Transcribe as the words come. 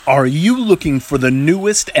Are you looking for the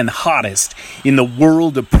newest and hottest in the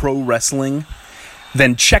world of pro wrestling?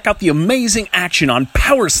 Then check out the amazing action on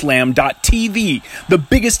Powerslam.tv, the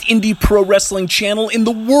biggest indie pro wrestling channel in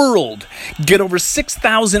the world. Get over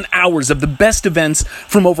 6,000 hours of the best events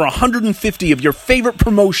from over 150 of your favorite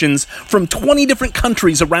promotions from 20 different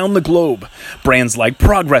countries around the globe. Brands like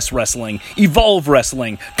Progress Wrestling, Evolve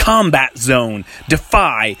Wrestling, Combat Zone,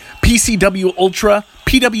 Defy, PCW Ultra,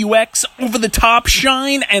 PWX, Over the Top,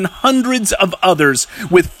 Shine, and hundreds of others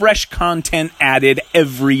with fresh content added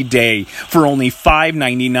every day for only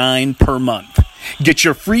 $5.99 per month. Get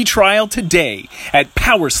your free trial today at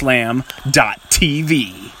Powerslam.tv.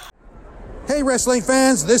 Hey wrestling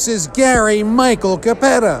fans, this is Gary Michael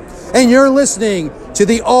Capetta, and you're listening to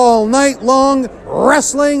the All Night Long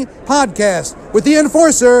Wrestling Podcast with the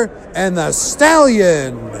Enforcer and the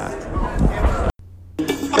Stallion.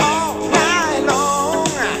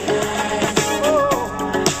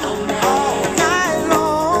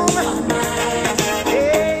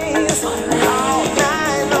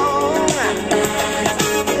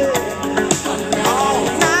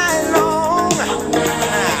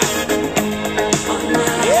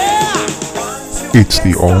 It's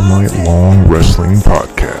the All Night Long Wrestling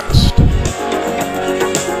Podcast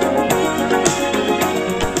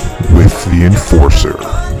with the Enforcer.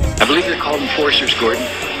 I believe they're called enforcers, Gordon.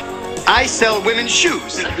 I sell women's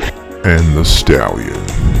shoes. And the Stallion.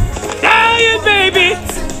 Stallion, baby!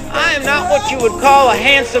 I am not what you would call a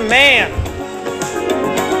handsome man.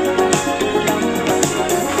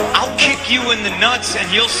 I'll kick you in the nuts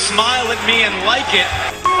and you'll smile at me and like it.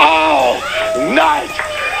 All night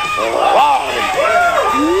long.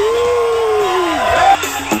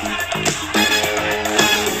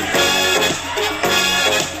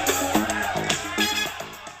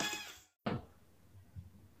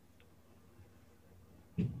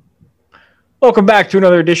 Welcome back to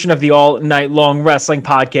another edition of the All Night Long Wrestling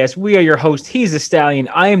Podcast. We are your host. He's the Stallion.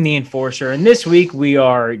 I am the Enforcer. And this week we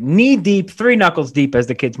are knee deep, three knuckles deep, as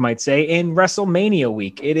the kids might say, in WrestleMania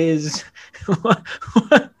week. It is,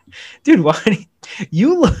 dude. Why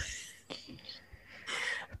you look?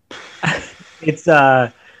 It's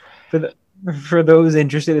for those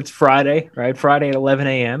interested. It's Friday, right? Friday at 11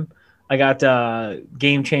 a.m. I got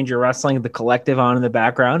Game Changer Wrestling, the collective, on in the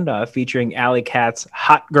background, featuring Alley Cat's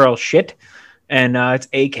Hot Girl Shit. And it's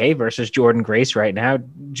AK versus Jordan Grace right now.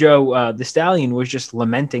 Joe, the Stallion, was just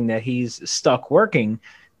lamenting that he's stuck working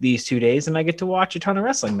these 2 days, and I get to watch a ton of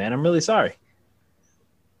wrestling, man. I'm really sorry.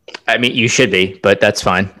 I mean, you should be, but that's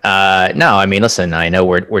fine. No, I mean, listen, I know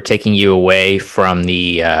we're taking you away from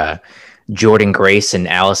the Jordan Grace and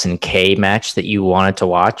Allison Kay match that you wanted to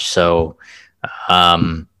watch. So, I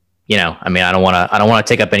mean, I don't want to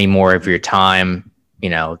take up any more of your time,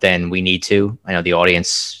 than we need to. I know the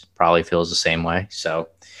audience probably feels the same way. So,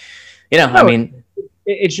 I mean,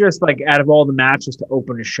 it's just like out of all the matches to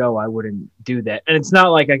open a show, I wouldn't do that. And it's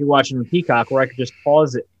not like I could watch it on Peacock where I could just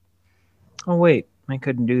pause it. Oh, wait, I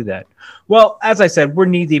couldn't do that. Well, as I said, we're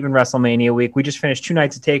knee deep in WrestleMania week. We just finished 2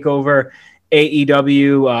 nights of TakeOver.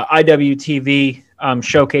 AEW, IWTV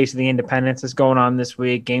Showcase of the Independents is going on this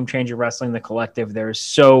week. Game Changer Wrestling, the collective. There's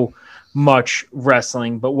so much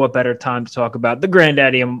wrestling, but what better time to talk about the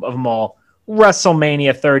granddaddy of them all,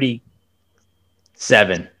 WrestleMania 37.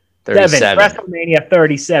 WrestleMania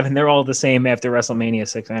 37. They're all the same after WrestleMania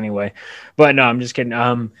 6 anyway. But no, I'm just kidding.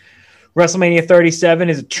 WrestleMania 37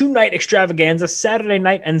 is a 2-night extravaganza, Saturday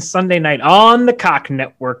night and Sunday night on the Cock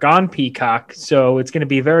Network on Peacock. So it's going to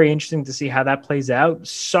be very interesting to see how that plays out.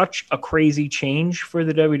 Such a crazy change for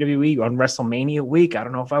the WWE on WrestleMania week. I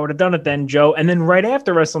don't know if I would have done it then, Joe. And then right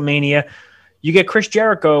after WrestleMania, you get Chris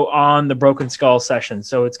Jericho on the Broken Skull session.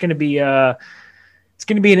 So it's going to be an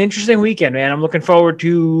interesting weekend, man. I'm looking forward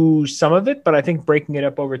to some of it, but I think breaking it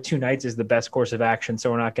up over 2 nights is the best course of action.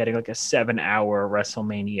 So we're not getting like a 7-hour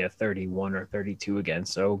WrestleMania 31 or 32 again.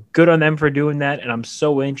 So good on them for doing that. And I'm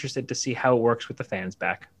so interested to see how it works with the fans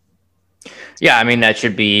back. Yeah, I mean, that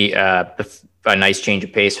should be a nice change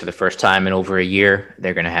of pace for the first time in over a year.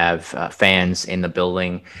 They're going to have fans in the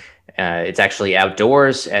building. It's actually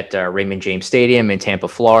outdoors at Raymond James Stadium in Tampa,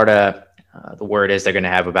 Florida. The word is they're going to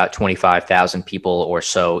have about 25,000 people or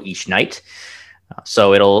so each night.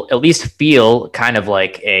 So it'll at least feel kind of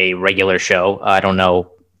like a regular show. I don't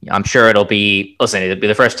know. I'm sure it'll be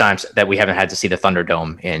the first time that we haven't had to see the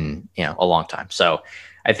Thunderdome in, a long time. So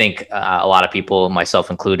I think a lot of people, myself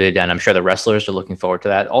included, and I'm sure the wrestlers are looking forward to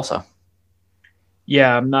that also.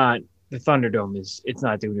 Yeah, the Thunderdome it's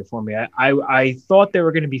not doing it for me. I thought there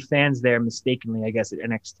were going to be fans there mistakenly, I guess, at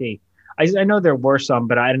NXT. I know there were some,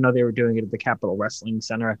 but I didn't know they were doing it at the Capitol Wrestling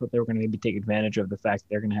Center. I thought they were going to maybe take advantage of the fact that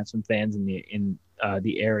they're going to have some fans in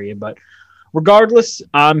the area. But regardless,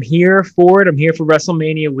 I'm here for it. I'm here for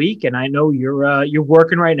WrestleMania week, and I know you're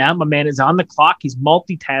working right now. My man is on the clock. He's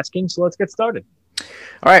multitasking, so let's get started.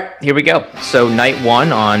 All right, here we go. So night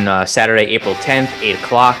one on Saturday, April 10th, 8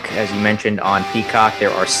 o'clock. As you mentioned on Peacock,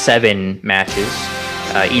 there are 7 matches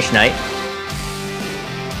each night.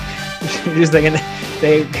 Just thinking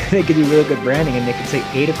they could do really good branding, and they could say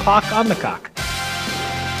 8 o'clock on the cock.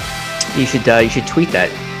 You should tweet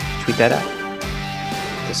that out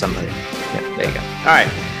to somebody. Yeah, there you go. All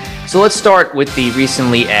right, so let's start with the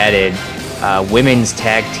recently added women's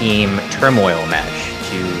tag team turmoil match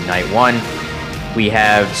to night one. We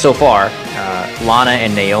have, so far, Lana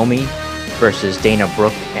and Naomi versus Dana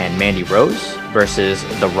Brooke and Mandy Rose versus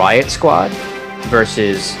the Riot Squad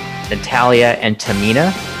versus Natalya and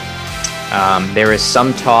Tamina. There is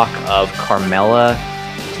some talk of Carmella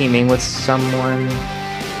teaming with someone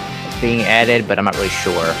being added, but I'm not really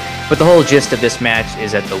sure. But the whole gist of this match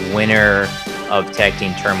is that the winner of Tag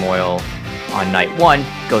Team Turmoil on night one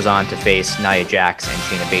goes on to face Nia Jax and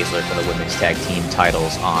Shayna Baszler for the women's tag team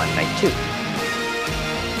titles on night 2.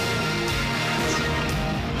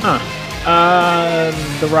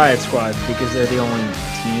 The Riot Squad, because they're the only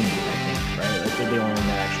team, I think, right? Like they're the only one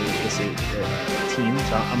that actually is a team.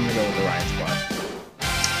 So I'm gonna go with the Riot Squad.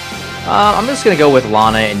 I'm just gonna go with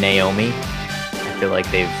Lana and Naomi. I feel like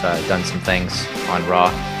they've done some things on Raw,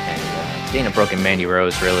 and Dana Brooke and Mandy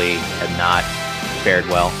Rose really have not fared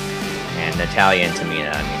well. And Natalya and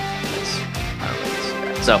Tamina, I mean, that's not really so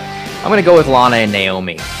bad. So I'm gonna go with Lana and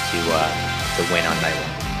Naomi to win on night 1.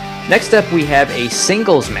 Next up, we have a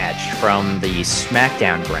singles match from the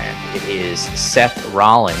SmackDown brand. It is Seth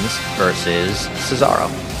Rollins versus Cesaro.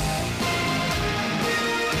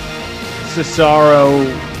 Cesaro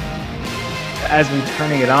has been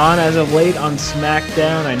turning it on as of late on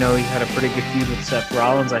SmackDown. I know he had a pretty good feud with Seth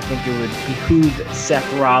Rollins. I think it would behoove Seth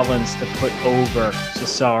Rollins to put over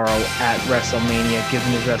Cesaro at WrestleMania, give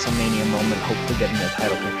him his WrestleMania moment, hopefully getting the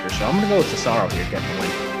title picture. So I'm going to go with Cesaro here, getting the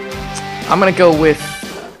win. I'm going to go with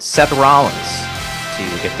Seth Rollins to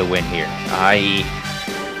get the win here. I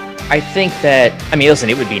think that, I mean, listen,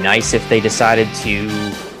 it would be nice if they decided to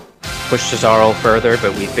push Cesaro further,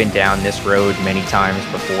 but we've been down this road many times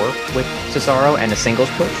before with Cesaro and a singles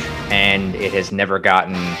push, and it has never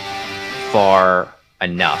gotten far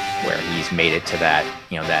enough where he's made it to that,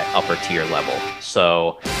 that upper tier level.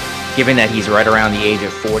 So given that he's right around the age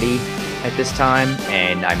of 40 at this time,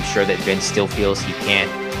 and I'm sure that Vince still feels he can't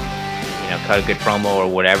cut a good promo or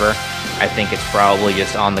whatever, I think it's probably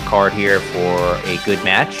just on the card here for a good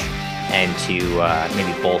match and to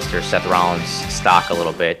maybe bolster Seth Rollins' stock a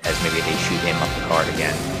little bit as maybe they shoot him up the card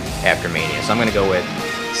again after Mania. So I'm going to go with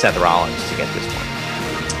Seth Rollins to get this one.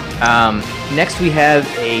 Next, we have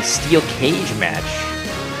a steel cage match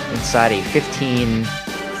inside a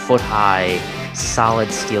 15-foot-high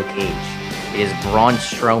solid steel cage. It is Braun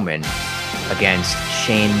Strowman against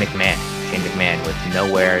Shane McMahon. Shane McMahon with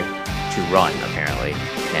nowhere to run, apparently,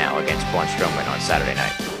 now against Braun Strowman on Saturday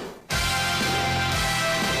night.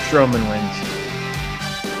 Strowman wins.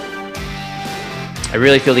 I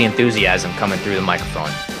really feel the enthusiasm coming through the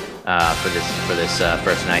microphone for this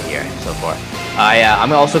first night here so far.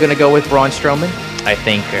 I'm also going to go with Braun Strowman. I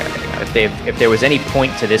think if there was any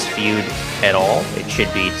point to this feud at all, it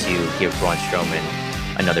should be to give Braun Strowman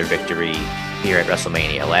another victory here at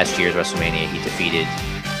WrestleMania. Last year's WrestleMania, he defeated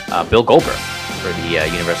Bill Goldberg for the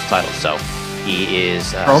Universal title. So he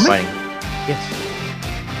is fighting. Yes.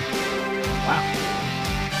 Wow.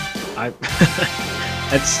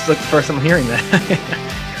 That's like the first time I'm hearing that.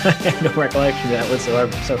 I have no recollection of that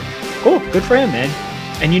whatsoever. So cool, good for him, man.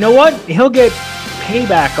 And you know what? He'll get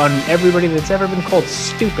payback on everybody that's ever been called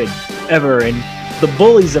stupid ever, and the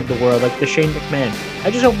bullies of the world, like the Shane McMahon. I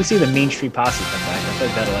just hope we see the Main Street Posse come back. I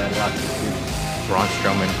think that'll add a lot to the feud. Braun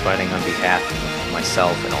Strowman fighting on behalf of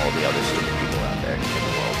myself and all the other stupid people out there in the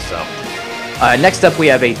world. So next up, we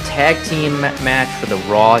have a tag team match for the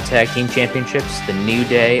Raw Tag Team Championships. The New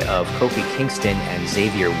Day of Kofi Kingston and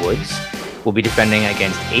Xavier Woods will be defending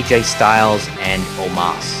against AJ Styles and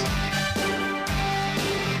Omos.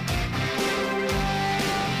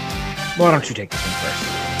 Why don't you take this one first?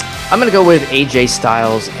 I'm going to go with AJ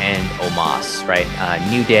Styles and Omos, right?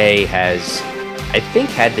 New Day has, I think,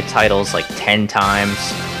 had the titles like 10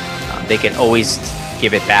 times. They can always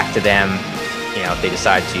give it back to them, if they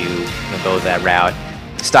decide to go that route.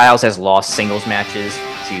 Styles has lost singles matches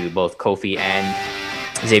to both Kofi and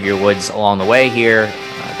Xavier Woods along the way here.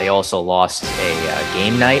 They also lost a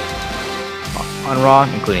game night on Raw,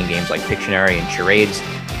 including games like Pictionary and Charades.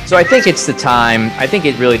 So I think it's the time. I think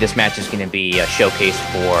this match is going to be a showcase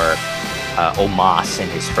for Omos in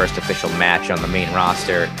his first official match on the main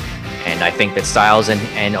roster. And I think that Styles and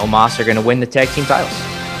Omos are going to win the tag team titles.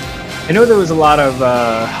 I know there was a lot of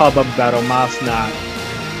hubbub about Omos not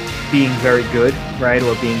being very good, right,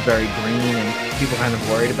 or being very green, and people kind of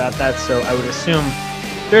worried about that. So I would assume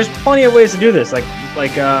there's plenty of ways to do this, like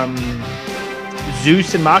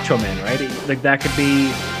Zeus and Macho Man, right? Like that could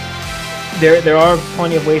be. There are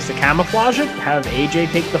plenty of ways to camouflage it. Have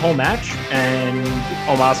AJ take the whole match, and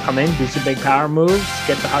Omos come in, do some big power moves,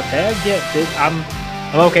 get the hot tag. Yeah,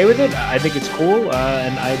 I'm okay with it. I think it's cool,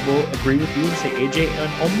 and I will agree with you and say AJ and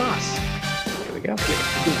Omos. Here we go.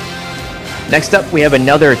 Next up, we have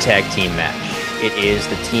another tag team match. It is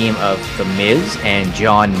the team of The Miz and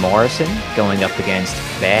John Morrison going up against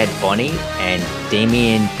Bad Bunny and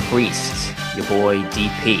Damian Priest. Your boy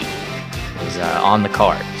DP is on the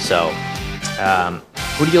card. So,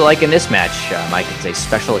 who do you like in this match, Mike? It's a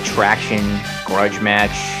special attraction, grudge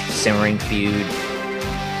match, simmering feud.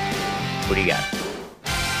 What do you got?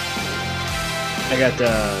 I got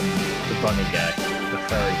the bunny guy, the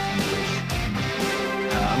furry.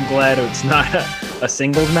 I'm glad it's not a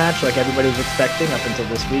singles match like everybody was expecting up until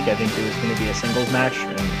this week. I think there was going to be a singles match,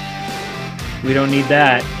 and we don't need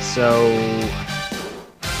that. So,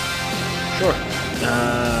 sure.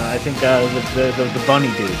 I think the bunny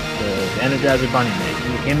dude, the Energizer Bunny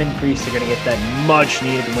man, him and Priest are going to get that much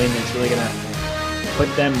needed win. It's really going to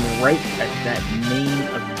put them right at that main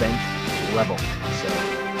event level. So,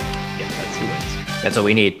 yeah, that's who wins. That's what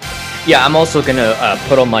we need. Yeah, I'm also going to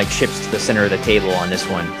put all my chips to the center of the table on this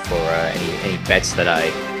one for any bets that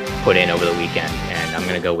I put in over the weekend. And I'm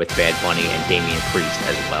going to go with Bad Bunny and Damian Priest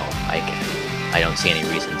as well. I don't see any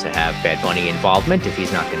reason to have Bad Bunny involvement if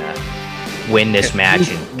he's not going to win this match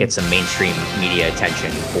and get some mainstream media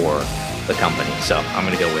attention for the company. So I'm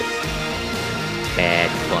going to go with Bad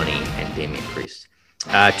Bunny and Damian Priest.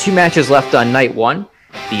 2 matches left on night 1.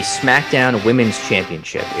 The SmackDown Women's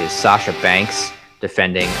Championship is Sasha Banks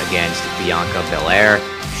defending against Bianca Belair.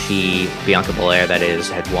 Bianca Belair, that is,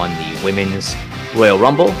 had won the Women's Royal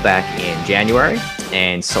Rumble back in January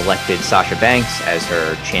and selected Sasha Banks as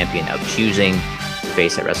her champion of choosing to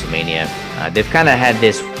face at WrestleMania. They've kind of had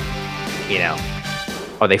this,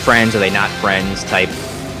 are they friends, are they not friends type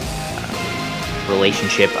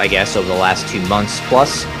relationship, I guess, over the last 2 months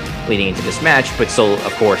plus leading into this match. But so,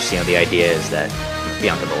 of course, the idea is that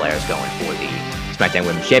Bianca Belair is going for the SmackDown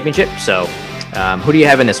Women's Championship. So, who do you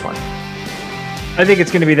have in this one? I think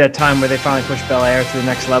it's going to be that time where they finally push Belair to the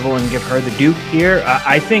next level and give her the Duke here.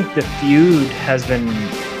 I think the feud has been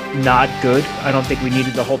not good. I don't think we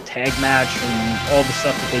needed the whole tag match and all the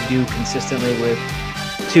stuff that they do consistently with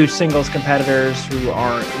 2 singles competitors who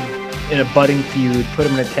are in a budding feud. Put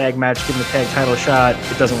them in a tag match, give them a tag title shot.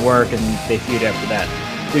 It doesn't work, and they feud after that.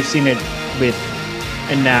 We've seen it with,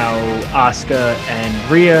 and now Asuka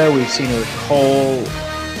and Rhea. We've seen it with Cole.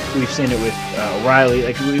 We've seen it with Riley.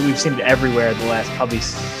 Like we've seen it everywhere the last probably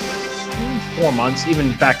 4 months,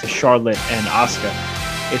 even back to Charlotte and Asuka.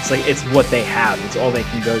 It's what they have. It's all they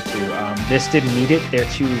can go to. This didn't need it. They're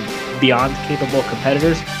 2 beyond capable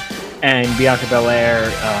competitors, and Bianca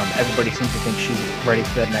Belair. Everybody seems to think she's ready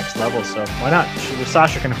for that next level. So why not?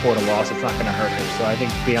 Sasha can afford a loss. It's not going to hurt her. So I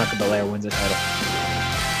think Bianca Belair wins the title.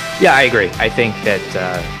 Yeah, I agree. I think that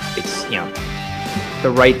it's the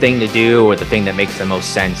right thing to do, or the thing that makes the most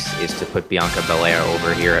sense, is to put Bianca Belair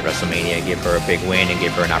over here at WrestleMania, give her a big win, and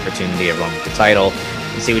give her an opportunity to run with the title,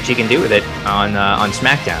 and see what she can do with it on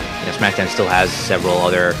SmackDown. SmackDown still has several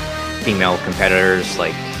other female competitors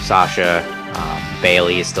like Sasha,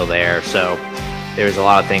 Bayley is still there, so there's a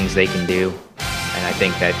lot of things they can do, and I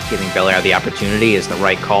think that giving Belair the opportunity is the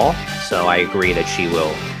right call. So I agree that she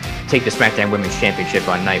will take the SmackDown Women's Championship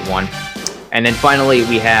on night 1. And then finally,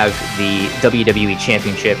 we have the WWE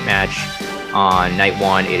Championship match on night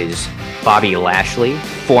 1. It is Bobby Lashley,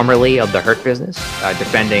 formerly of the Hurt Business,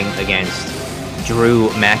 defending against Drew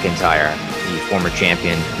McIntyre, the former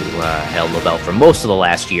champion who held the belt for most of the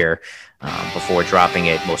last year before dropping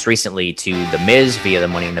it most recently to The Miz via the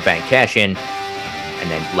Money in the Bank cash-in.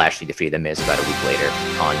 And then Lashley defeated The Miz about a week later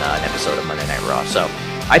on an episode of Monday Night Raw. So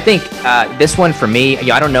I think this one for me,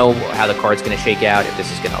 I don't know how the card's going to shake out, if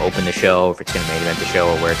this is going to open the show, if it's going to main event the show,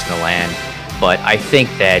 or where it's going to land. But I think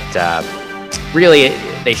that really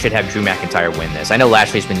they should have Drew McIntyre win this. I know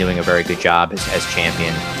Lashley's been doing a very good job as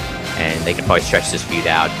champion, and they could probably stretch this feud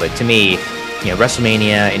out. But to me,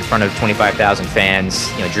 WrestleMania in front of 25,000 fans,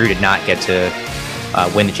 Drew did not get to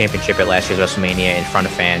win the championship at last year's WrestleMania in front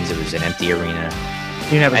of fans. It was an empty arena.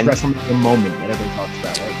 You have a WrestleMania moment that everybody talks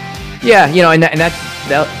about, right? Yeah, and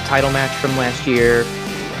that title match from last year,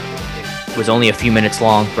 was only a few minutes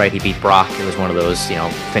long, right? He beat Brock. It was one of those,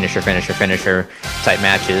 finisher type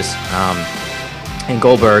matches. And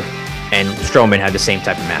Goldberg and Strowman had the same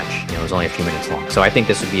type of match. It was only a few minutes long. So I think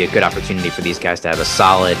this would be a good opportunity for these guys to have a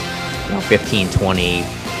solid, 15, 20,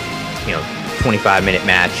 25-minute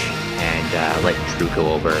match and let Drew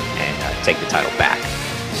go over and take the title back.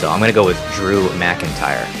 So I'm going to go with Drew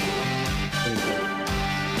McIntyre.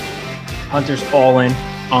 Hunter's all in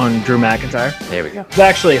on Drew McIntyre. There we go.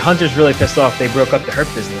 Actually, Hunter's really pissed off they broke up the Hurt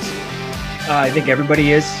Business. I think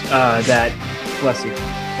everybody is. That, bless you.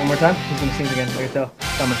 One more time. Who's going to sing again? I can tell.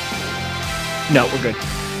 Coming. No, we're good.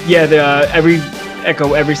 Yeah, every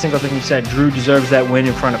single thing you said. Drew deserves that win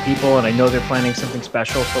in front of people, and I know they're planning something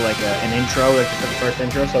special for like an intro, like for the first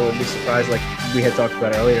intro. So I wouldn't be surprised, like we had talked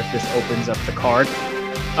about earlier, if this opens up the card.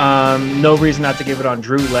 No reason not to give it on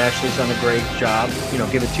Drew. Lashley's done a great job.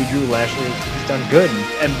 Give it to Drew. Lashley, he's done good, and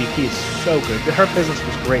MVP is so good. The Hurt Business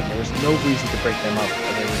was great. There was no reason to break them up.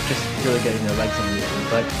 They were just really getting their legs underneath them.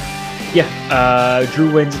 But yeah, Drew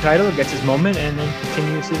wins the title, gets his moment, and then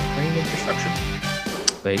continues his reign of destruction.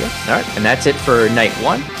 There you go. All right, and that's it for night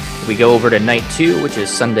 1. We go over to night 2, which is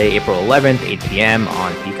Sunday, April 11th, 8 p.m.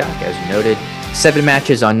 on Peacock, as you noted. 7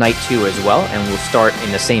 matches on night 2 as well, and we'll start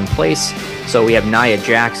in the same place. So we have Nia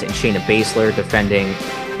Jax and Shayna Baszler defending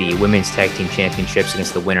the Women's Tag Team Championships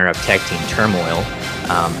against the winner of Tag Team Turmoil.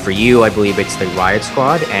 For you, I believe it's the Riot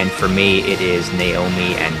Squad, and for me, it is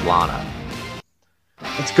Naomi and Lana.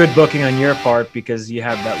 It's good booking on your part because you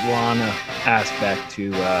have that Lana aspect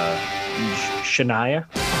to Shania.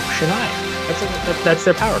 Oh, Shania. That's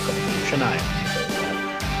their power couple. Shania.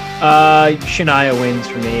 Shania wins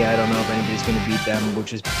for me. I don't know if anybody's going to beat them,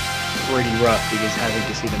 which is pretty rough because having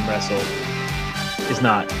to see them wrestle is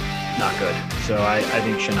not good. So I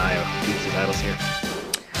think Shania keeps the titles here.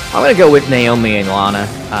 I'm going to go with Naomi and Lana.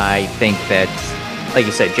 I think that, like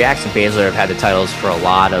you said, Jax and Baszler have had the titles for a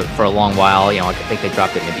long while. I think they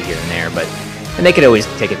dropped it maybe here and there, and they could always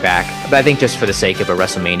take it back. But I think just for the sake of a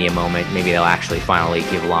WrestleMania moment, maybe they'll actually finally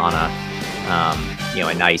give Lana, a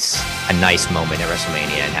nice moment at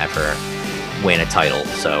WrestleMania and have her win a title.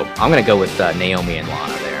 So I'm going to go with Naomi and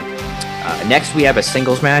Lana there. Next, we have a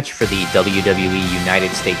singles match for the WWE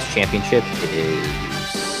United States Championship. It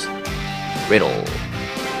is Riddle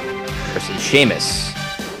versus Sheamus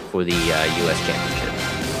for the U.S. Championship.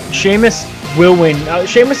 Sheamus will win.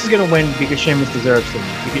 Sheamus is going to win because Sheamus deserves to win.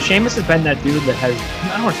 Because Sheamus has been that dude that has,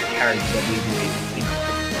 I don't want to carry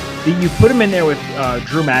WWE. You put him in there with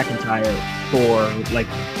Drew McIntyre for like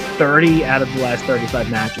 30 out of the last 35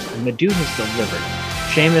 matches, and the dude has delivered.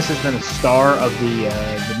 Sheamus has been a star of the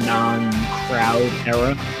non-crowd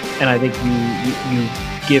era, and I think you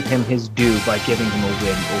give him his due by giving him a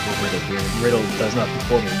win over Riddle here. Riddle does not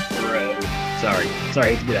perform him. Sorry, I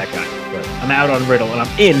hate to be that guy, but I'm out on Riddle, and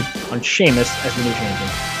I'm in on Sheamus as the new champion.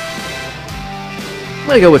 I'm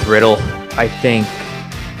going to go with Riddle.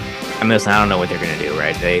 Listen, I don't know what they're going to do,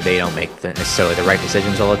 right? They don't make necessarily the right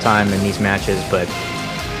decisions all the time in these matches, but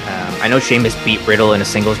I know Sheamus beat Riddle in a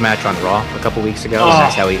singles match on Raw a couple weeks ago, and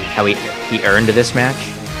that's how he earned this match.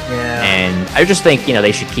 Yeah. And I just think,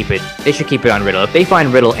 they should keep it on Riddle. If they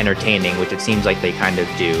find Riddle entertaining, which it seems like they kind of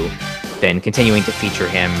do, then continuing to feature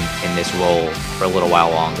him in this role for a little while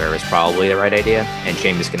longer is probably the right idea. And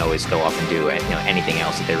Sheamus can always go off and do anything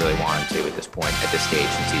else that they really want him to at this point, at this stage,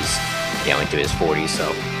 since he's into his 40s.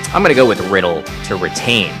 So I'm going to go with Riddle to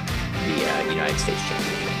retain the United States Championship.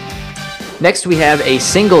 Next, we have a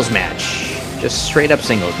singles match, just straight up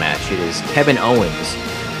singles match. It is Kevin Owens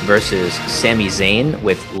versus Sami Zayn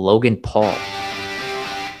with Logan Paul.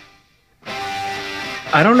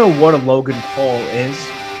 I don't know what a Logan Paul is.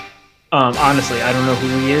 Honestly, I don't know who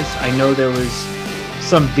he is. I know there was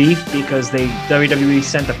some beef because WWE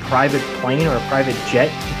sent a private plane or a private jet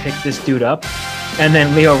to pick this dude up. And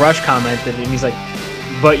then Leo Rush commented, and he's like,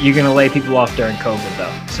 but you're going to lay people off during COVID,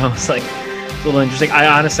 though. So it's like, it's a little interesting.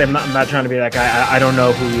 I'm not trying to be that guy. I don't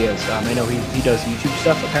know who he is. I know he does YouTube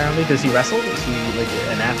stuff, apparently. Does he wrestle? Is he like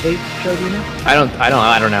an athlete? Joe, do you know? I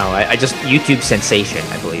don't know. I just, YouTube sensation,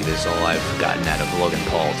 I believe, is all I've gotten out of Logan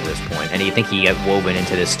Paul to this point. And you think he got woven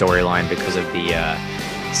into this storyline because of the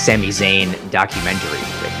Sami Zayn documentary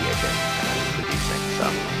that he had been producing. So,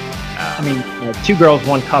 2 Girls,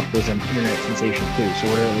 1 Cup was an internet sensation too. So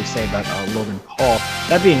what do I really say about Logan Paul?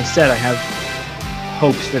 That being said, I have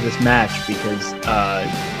hopes for this match because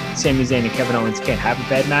Sami Zayn and Kevin Owens can't have a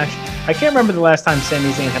bad match. I can't remember the last time Sami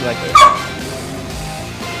Zayn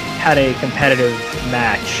had a competitive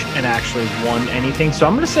match and actually won anything. So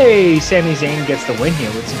I'm going to say Sami Zayn gets the win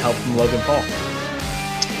here with some help from Logan Paul.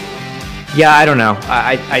 Yeah, I don't know.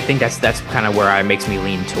 I think that's kind of where it makes me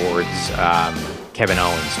lean towards Kevin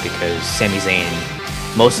Owens because Sami Zayn,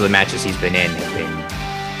 most of the matches he's been in have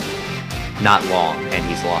been not long, and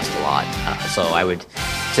he's lost a lot. So I would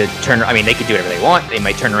they could do whatever they want. They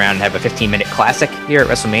might turn around and have a 15-minute classic here at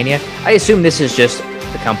WrestleMania. I assume this is just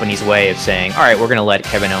the company's way of saying, all right, we're going to let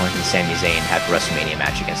Kevin Owens and Sami Zayn have a WrestleMania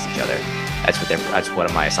match against each other. That's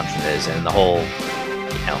what my assumption is. And the whole,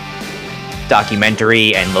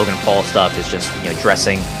 documentary and Logan Paul stuff is just,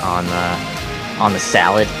 dressing on the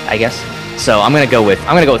salad, I guess. So I'm going to go with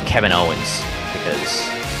Kevin Owens because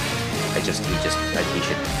he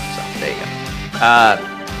should. So there you go.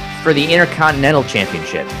 For the Intercontinental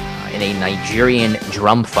Championship in a Nigerian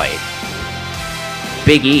drum fight,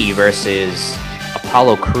 Big E versus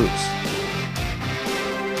Apollo Crews.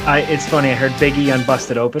 It's funny. I heard Big E on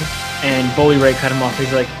Busted Open, and Bully Ray cut him off.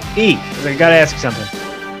 He's like, "E," he's like, "I gotta ask you something."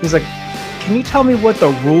 He's like, "Can you tell me what the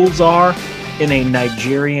rules are in a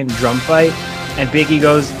Nigerian drum fight?" And Big E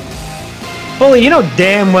goes, "Bully, you know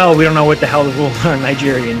damn well we don't know what the hell the rules are in a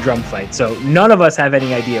Nigerian drum fight. So none of us have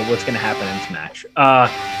any idea what's going to happen in this match."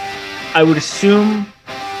 I would assume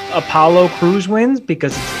Apollo Crews wins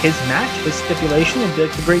because it's his match, his stipulation, and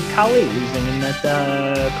the great Khali losing in that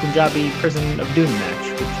Punjabi Prison of Doom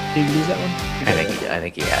match. Did he lose that one? I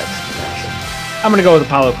think he has. I'm gonna go with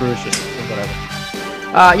Apollo Crews, just whatever.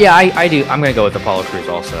 I do. I'm gonna go with Apollo Crews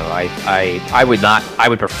also. I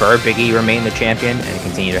would prefer Big E remain the champion and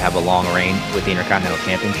continue to have a long reign with the Intercontinental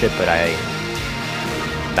Championship, but I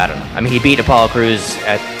don't know. I mean, he beat Apollo Crews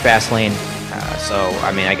at Fastlane. So,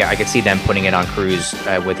 I mean, I could see them putting it on Crews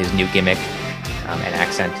with his new gimmick and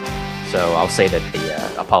accent. So I'll say that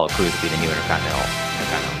the Apollo Crews will be the new Intercontinental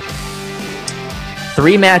Champion.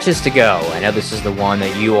 3 matches to go. I know this is the one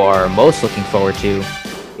that you are most looking forward to.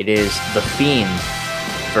 It is The Fiend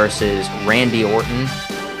versus Randy Orton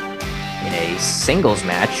in a singles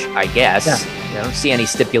match, I guess. Yeah. I don't see any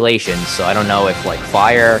stipulations, so I don't know if,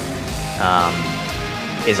 fire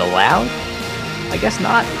is allowed. I guess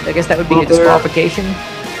not. I guess that would be a disqualification.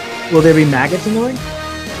 Will there be maggots in the ring?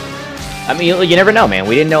 I mean, you never know, man.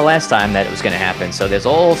 We didn't know last time that it was going to happen, so there's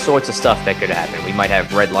all sorts of stuff that could happen. We might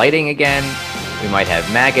have red lighting again. We might have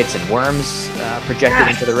maggots and worms projected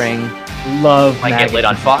into the ring. Might get lit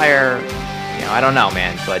on fire. I don't know,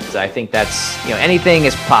 man. But I think that's, anything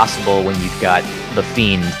is possible when you've got The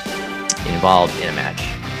Fiend involved in a match.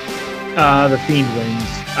 The Fiend wins.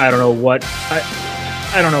 I don't know what...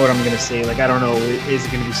 I don't know what I'm going to say. I don't know, is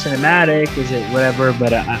it going to be cinematic? Is it whatever?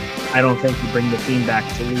 But I don't think you bring The Fiend back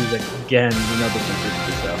to lose again. The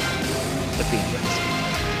Fiend wins.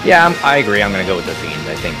 Yeah, I agree. I'm going to go with The Fiend.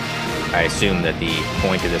 I assume that the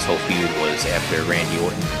point of this whole feud was after Randy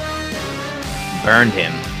Orton burned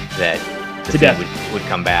him, that The Fiend would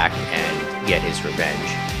come back and get his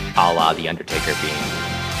revenge, a la The Undertaker being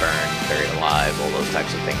burned, buried alive, all those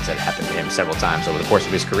types of things that happened to him several times over the course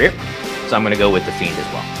of his career. So I'm going to go with The Fiend as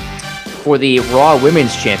well. For the Raw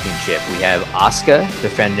Women's Championship, we have Asuka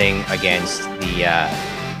defending against the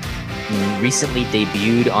recently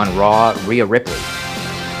debuted on Raw, Rhea Ripley.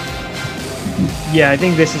 Yeah, I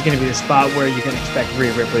think this is going to be the spot where you can expect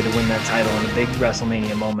Rhea Ripley to win that title in a big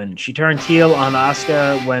WrestleMania moment. She turned heel on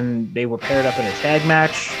Asuka when they were paired up in a tag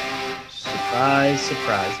match. Surprise,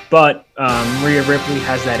 surprise. But Rhea Ripley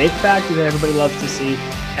has that it factor that everybody loves to see.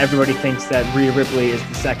 Everybody thinks that Rhea Ripley is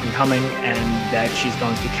the second coming and that she's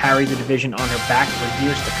going to carry the division on her back for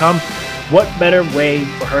years to come. What better way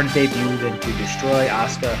for her to debut than to destroy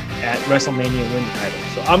Asuka at WrestleMania and win the title?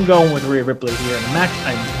 So I'm going with Rhea Ripley here in a match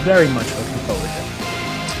I'm very much looking forward to.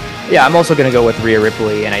 Yeah, I'm also going to go with Rhea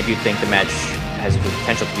Ripley, and I do think the match has the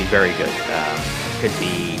potential to be very good. Could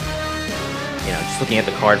be, just looking at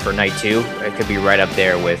the card for night 2, it could be right up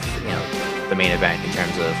there with, the main event in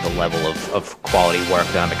terms of the level of quality work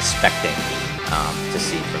that I'm expecting to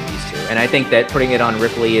see from these two. And I think that putting it on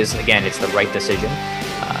Ripley is, again, it's the right decision.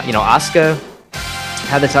 Asuka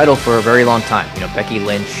had the title for a very long time. Becky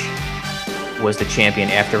Lynch was the champion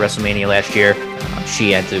after WrestleMania last year.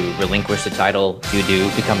 She had to relinquish the title due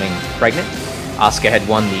to becoming pregnant. Asuka had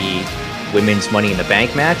won the women's Money in the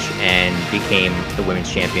Bank match and became the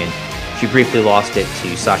women's champion. She briefly lost it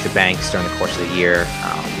to Sasha Banks during the course of the year,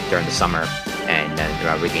 during the summer, and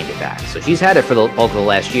then regained it back. So she's had it for the bulk of the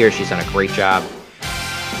last year. She's done a great job.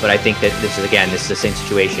 But I think that this is the same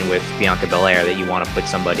situation with Bianca Belair, that you want to put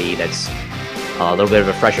somebody that's a little bit of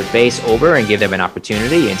a fresher face over and give them an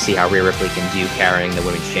opportunity and see how Rhea Ripley can do carrying the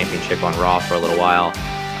Women's Championship on Raw for a little while.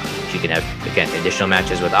 She can have, again, additional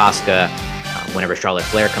matches with Asuka. Whenever Charlotte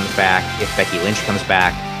Flair comes back, if Becky Lynch comes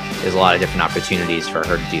back, there's a lot of different opportunities for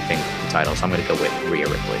her to do things with the title. So I'm going to go with Rhea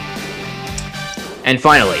Ripley. And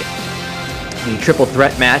finally, the triple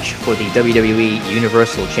threat match for the WWE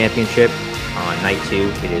Universal Championship on night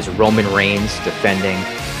 2. It is Roman Reigns defending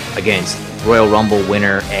against Royal Rumble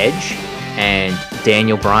winner Edge and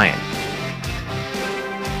Daniel Bryan.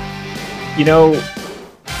 You know,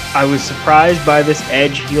 I was surprised by this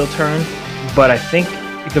Edge heel turn, but I think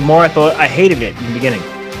the more I thought, I hated it in the beginning.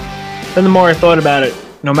 Then the more I thought about it,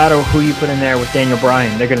 no matter who you put in there with Daniel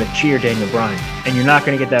Bryan, they're going to cheer Daniel Bryan. And you're not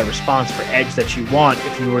going to get that response for Edge that you want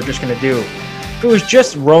if you were just going to do. If it was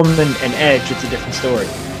just Roman and Edge, it's a different story.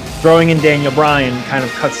 Throwing in Daniel Bryan kind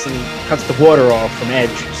of cuts the water off from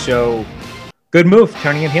Edge. So, good move,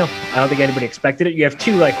 turning him heel. I don't think anybody expected it. You have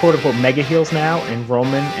two, like, quote-unquote mega heels now in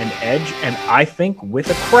Roman and Edge. And I think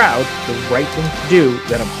with a crowd, the right thing to do,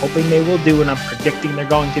 that I'm hoping they will do and I'm predicting they're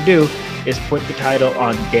going to do, is put the title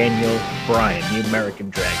on Daniel Bryan, the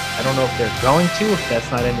American Dragon. I don't know if they're going to, if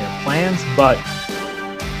that's not in their plans, but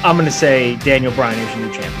I'm going to say Daniel Bryan is your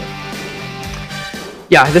new champion.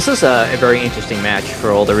 Yeah, this is a very interesting match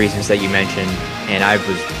for all the reasons that you mentioned, and I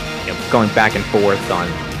was going back and forth on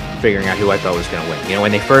figuring out who I thought was going to win. You know,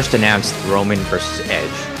 when they first announced Roman versus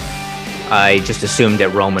Edge, I just assumed that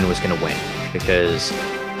Roman was going to win because,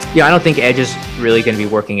 I don't think Edge is really going to be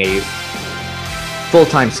working a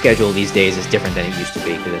full-time schedule these days is different than it used to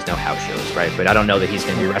be because there's no house shows, right? But I don't know that he's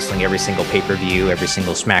going to be wrestling every single pay-per-view, every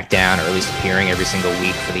single SmackDown, or at least appearing every single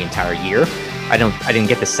week for the entire year. I didn't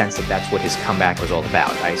get the sense that that's what his comeback was all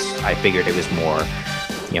about. I figured it was more,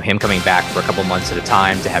 him coming back for a couple months at a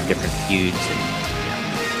time to have different feuds,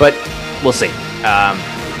 but we'll see.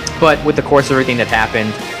 But with the course of everything that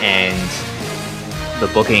happened and the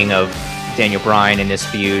booking of Daniel Bryan in this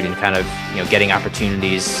feud and kind of getting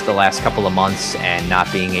opportunities the last couple of months and not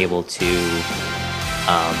being able to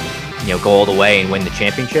go all the way and win the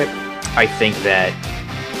championship, I think that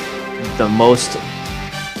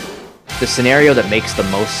the scenario that makes the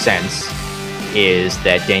most sense is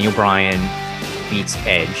that Daniel Bryan beats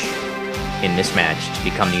Edge in this match to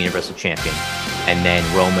become the Universal Champion, and then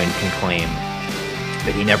Roman can claim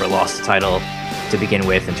that he never lost the title to begin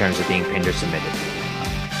with in terms of being pinned or submitted.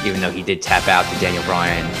 Even though he did tap out to Daniel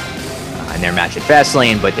Bryan in their match at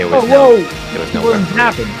Fastlane, but there was no wasn't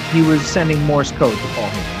happening. He was sending Morse code to Paul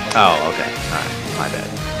Heyman. Oh, okay. All right. My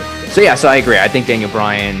bad. So I agree. I think Daniel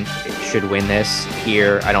Bryan should win this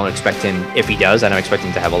here. I don't expect him, if he does, I don't expect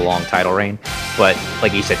him to have a long title reign. But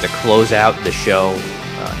like you said, to close out the show,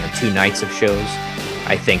 2 nights of shows,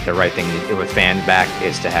 I think the right thing with fans back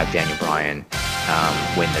is to have Daniel Bryan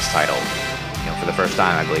win this title. For the first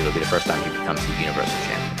time, I believe it'll be the first time he becomes the Universal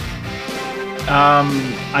Champion.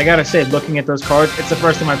 I gotta say, looking at those cards, it's the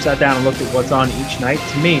first time I've sat down and looked at what's on each night.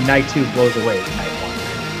 To me, night 2 blows away night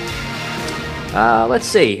 1. Let's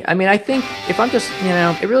see. I mean, I think if I'm just,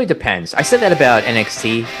 it really depends. I said that about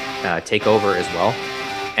NXT TakeOver as well,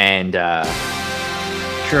 and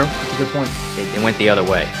true, that's a good point. It went the other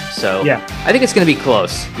way. So yeah, I think it's going to be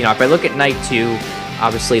close. If I look at night 2,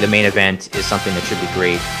 obviously the main event is something that should be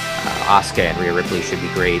great. Asuka and Rhea Ripley should be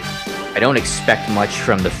great. I don't expect much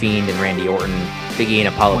from The Fiend and Randy Orton. Big E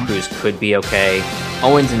and Apollo Crews could be okay.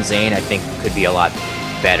 Owens and Zayn, I think, could be a lot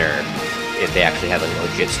better if they actually have a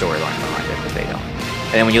legit storyline behind it, but they don't.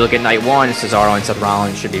 And then when you look at night 1, Cesaro and Seth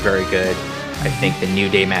Rollins should be very good. I think the New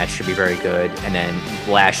Day match should be very good. And then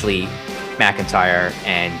Lashley, McIntyre,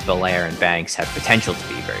 and Belair and Banks have potential to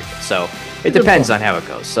be very good. So it depends on how it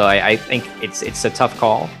goes. So I think it's a tough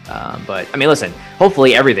call. But, I mean, listen,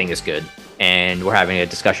 hopefully everything is good. And we're having a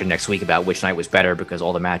discussion next week about which night was better because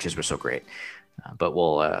all the matches were so great. But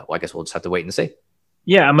I guess we'll just have to wait and see.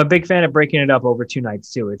 Yeah, I'm a big fan of breaking it up over 2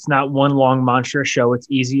 nights, too. It's not one long monstrous show. It's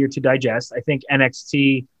easier to digest. I think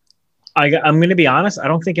NXT, I'm going to be honest, I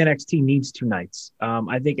don't think NXT needs 2 nights.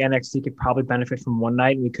 I think NXT could probably benefit from 1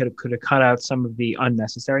 night. We could have cut out some of the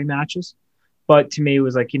unnecessary matches. But to me, it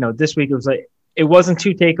was like, this week, it wasn't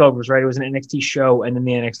 2 takeovers, right? It was an NXT show, and then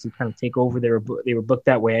the NXT kind of takeover. They were booked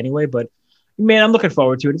that way anyway, but man, I'm looking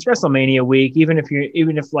forward to it. It's WrestleMania week. Even if you're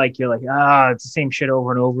like, it's the same shit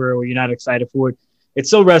over and over, or you're not excited for it. It's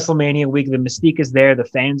still WrestleMania week. The mystique is there. The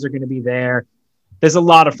fans are going to be there. There's a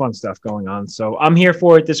lot of fun stuff going on. So I'm here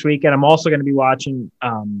for it this weekend. I'm also going to be watching,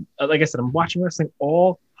 like I said, I'm watching wrestling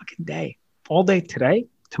all fucking day. All day today,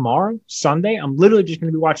 tomorrow, Sunday. I'm literally just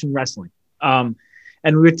going to be watching wrestling. And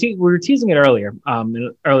we were teasing it earlier, in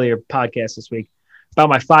an earlier podcast this week, about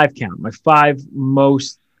my 5 count, my 5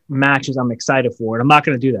 most matches I'm excited for. And I'm not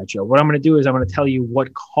going to do that, Joe. What I'm going to do is I'm going to tell you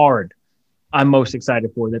what card I'm most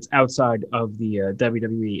excited for that's outside of the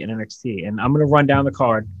WWE and NXT. And I'm going to run down the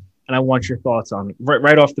card, and I want your thoughts on it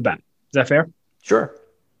right off the bat. Is that fair? Sure.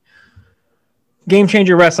 Game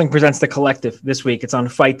Changer Wrestling presents The Collective this week. It's on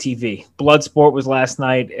Fight TV. Bloodsport was last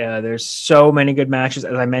night. There's so many good matches.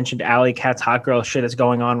 As I mentioned, Alley Cat's Hot Girl shit is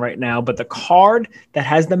going on right now. But the card that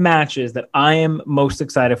has the matches that I am most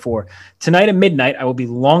excited for, tonight at midnight, I will be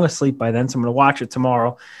long asleep by then, so I'm going to watch it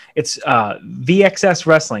tomorrow. It's VXS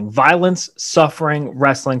Wrestling. Violence Suffering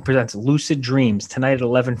Wrestling presents Lucid Dreams tonight at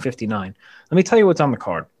 11:59. Let me tell you what's on the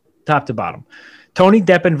card, top to bottom. Tony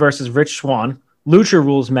Deppen versus Rich Swann. Lucha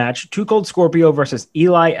Rules match, Too Cold Scorpio versus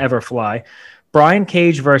Eli Everfly, Brian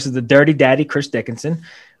Cage versus the Dirty Daddy Chris Dickinson,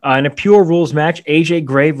 in a Pure Rules match, AJ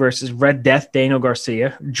Gray versus Red Death Daniel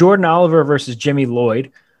Garcia, Jordan Oliver versus Jimmy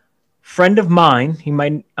Lloyd, friend of mine,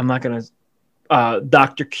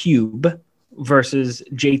 Dr. Cube versus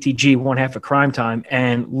JTG, one half of Crime Time,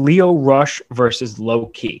 and Leo Rush versus Low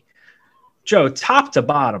Key. Joe, top to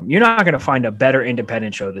bottom, you're not going to find a better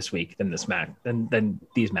independent show this week than this match, than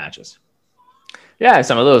these matches. Yeah,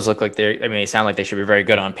 some of those look like they sound like they should be very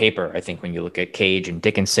good on paper. I think when you look at Cage and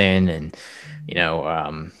Dickinson and,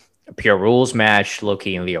 a Pure Rules match,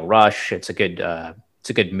 Loki and Leo Rush, it's a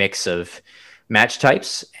good mix of match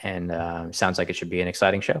types, and sounds like it should be an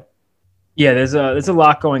exciting show. Yeah, there's a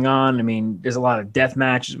lot going on. I mean, there's a lot of death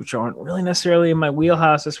matches, which aren't really necessarily in my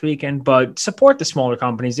wheelhouse this weekend, but support the smaller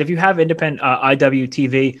companies. If you have independent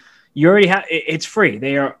IWTV, you already have, it's free.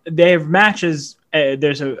 They have matches.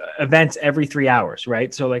 There's events every 3 hours,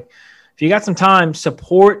 right? So like, if you got some time,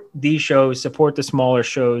 support these shows, support the smaller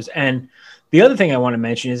shows. And the other thing I want to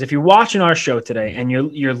mention is if you're watching our show today and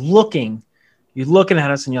you're looking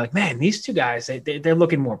at us and you're like, man, these two guys, they're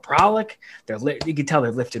looking more brolic. You can tell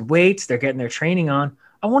they're lifting weights. They're getting their training on.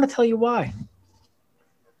 I want to tell you why.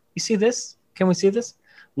 You see this? Can we see this?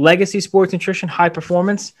 Legacy Sports Nutrition High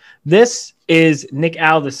Performance. This is Nick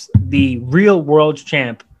Aldis, the real world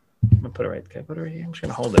champ. I'm going to put it right. Can I put it right here? I'm just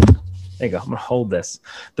going to hold it. There you go. I'm going to hold this.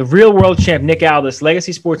 The real world champ, Nick Aldis,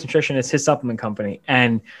 Legacy Sports Nutrition is his supplement company.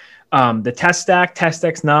 And the Test Stack, Test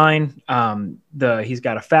X9, he's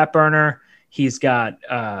got a fat burner. He's got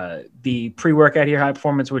the pre-workout here, High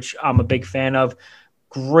Performance, which I'm a big fan of.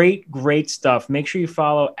 Great stuff. Make sure you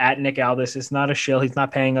follow at Nick Aldis. It's not a shill. He's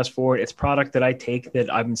not paying us for it. It's product that I take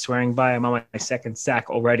that I've been swearing by. I'm on my second stack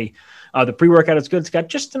already. The pre-workout is good. It's got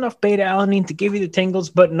just enough beta-alanine to give you the tingles,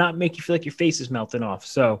 but not make you feel like your face is melting off.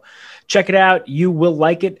 So check it out. You will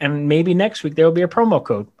like it. And maybe next week there will be a promo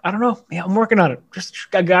code. I don't know. Yeah, I'm working on it. Just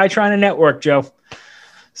a guy trying to network, Joe.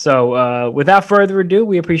 So without further ado,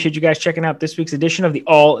 we appreciate you guys checking out this week's edition of the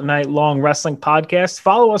All Night Long Wrestling Podcast.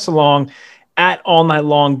 Follow us along at All Night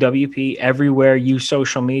Long WP everywhere, use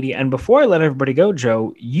social media. And before I let everybody go,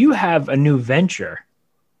 Joe, you have a new venture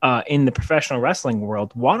in the professional wrestling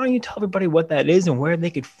world. Why don't you tell everybody what that is and where they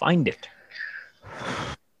could find it?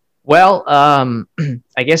 Well,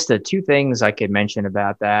 I guess the two things I could mention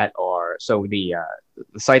about that are, so the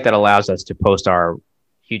site that allows us to post our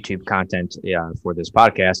YouTube content for this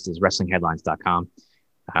podcast is wrestlingheadlines.com.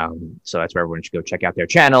 So that's where everyone should go check out their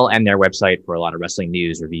channel and their website for a lot of wrestling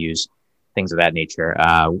news, reviews, things of that nature.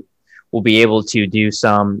 We'll be able to do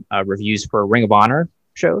some reviews for Ring of Honor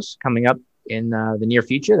shows coming up in the near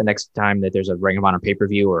future. The next time that there's a Ring of Honor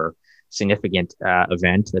pay-per-view or significant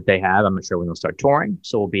event that they have, I'm not sure when they'll start touring.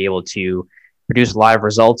 So we'll be able to produce live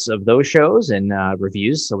results of those shows and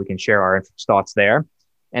reviews so we can share our thoughts there.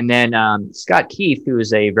 And then Scott Keith, who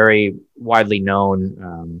is a very widely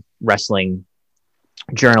known wrestling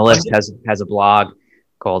journalist, has a blog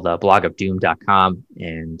called blogofdoom.com,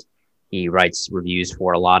 and he writes reviews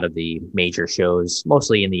for a lot of the major shows,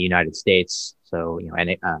 mostly in the United States. So,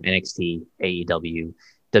 NXT, AEW,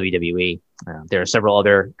 WWE. There are several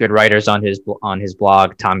other good writers on his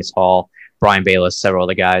blog, Thomas Hall, Brian Bayless, several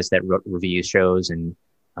other guys that review shows and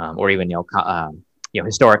or even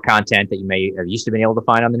historic content that you may have used to been able to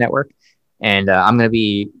find on the network. And I'm going to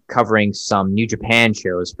be covering some New Japan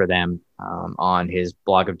shows for them on his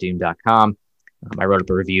blogofdoom.com. I wrote up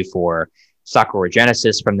a review for Sakura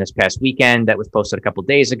Genesis from this past weekend that was posted a couple of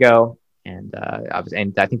days ago. And I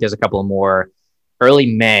think there's a couple more early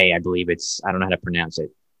May, I believe I don't know how to pronounce it.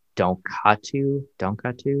 Donkatu?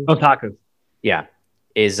 Yeah.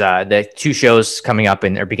 Is the two shows coming up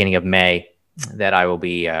in the beginning of May that I will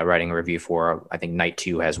be writing a review for. I think night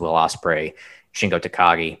 2 has Will Ospreay, Shingo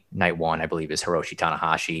Takagi. Night 1, I believe, is Hiroshi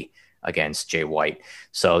Tanahashi against Jay White.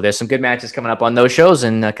 So there's some good matches coming up on those shows.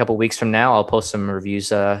 And a couple weeks from now, I'll post some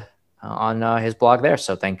reviews on his blog there.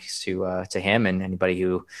 So thanks to him and anybody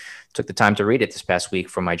who took the time to read it this past week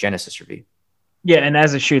for my Genesis review. Yeah, and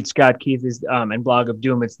as a shoot, Scott Keith is and Blog of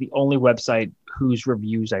Doom. It's the only website whose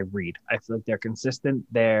reviews I read. I feel like they're consistent.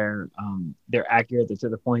 They're accurate. They're to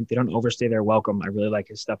the point. They don't overstay their welcome. I really like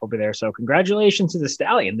his stuff over there. So congratulations to the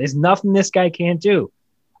Stallion. There's nothing this guy can't do.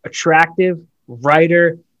 Attractive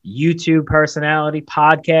writer, YouTube personality,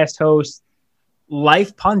 podcast host,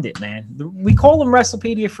 life pundit, man. We call him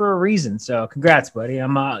WrestlePedia for a reason. So congrats, buddy.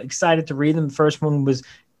 I'm excited to read them. The first one was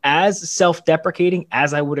as self-deprecating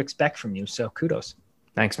as I would expect from you. So kudos.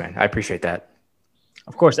 Thanks, man. I appreciate that.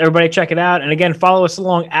 Of course, everybody check it out. And again, follow us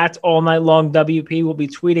along at All Night Long WP. We'll be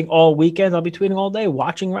tweeting all weekend. I'll be tweeting all day,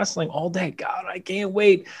 watching wrestling all day. God, I can't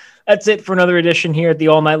wait. That's it for another edition here at the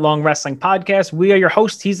All Night Long Wrestling Podcast. We are your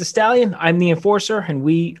hosts. He's the Stallion. I'm the Enforcer, and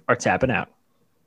we are tapping out.